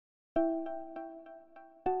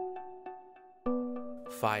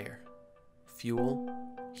Fire, fuel,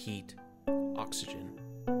 heat, oxygen.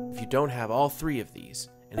 If you don't have all three of these,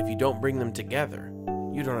 and if you don't bring them together,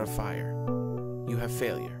 you don't have fire. You have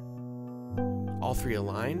failure. All three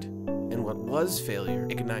aligned, and what was failure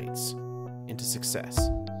ignites into success.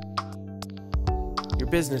 Your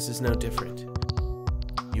business is no different.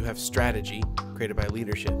 You have strategy, created by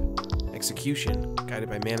leadership, execution,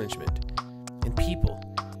 guided by management, and people,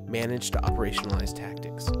 managed to operationalize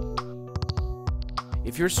tactics.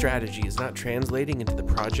 If your strategy is not translating into the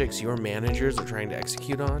projects your managers are trying to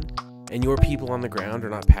execute on, and your people on the ground are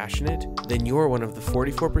not passionate, then you're one of the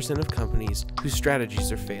 44% of companies whose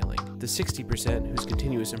strategies are failing, the 60% whose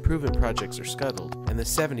continuous improvement projects are scuttled, and the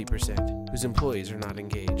 70% whose employees are not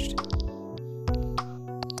engaged.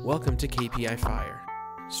 Welcome to KPI Fire,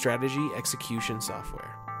 Strategy Execution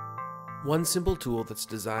Software. One simple tool that's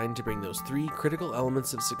designed to bring those three critical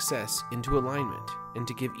elements of success into alignment and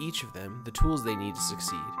to give each of them the tools they need to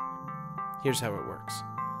succeed. Here's how it works.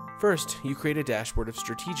 First, you create a dashboard of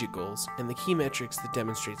strategic goals and the key metrics that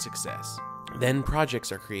demonstrate success. Then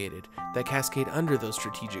projects are created that cascade under those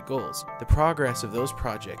strategic goals. The progress of those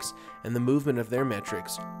projects and the movement of their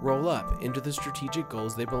metrics roll up into the strategic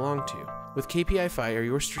goals they belong to. With KPI Fire,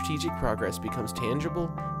 your strategic progress becomes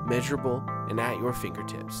tangible, measurable, and at your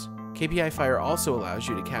fingertips. KPI Fire also allows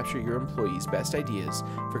you to capture your employees' best ideas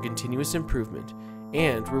for continuous improvement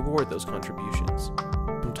and reward those contributions.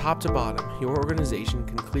 From top to bottom, your organization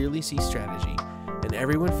can clearly see strategy, and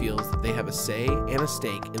everyone feels that they have a say and a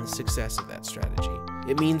stake in the success of that strategy.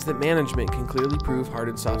 It means that management can clearly prove hard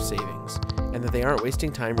and soft savings, and that they aren't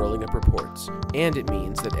wasting time rolling up reports. And it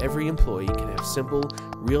means that every employee can have simple,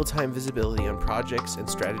 real-time visibility on projects and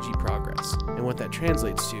strategy progress. And what that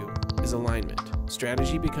translates to is alignment,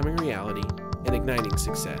 strategy becoming reality, and igniting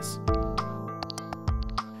success.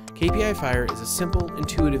 KPI Fire is a simple,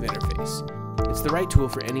 intuitive interface. It's the right tool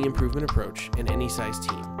for any improvement approach and any size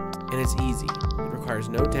team. And it's easy. It requires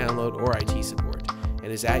no download or IT support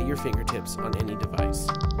and is at your fingertips on any device.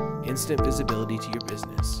 Instant visibility to your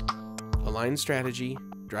business. Align strategy,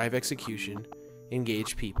 drive execution,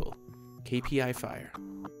 engage people. KPI Fire.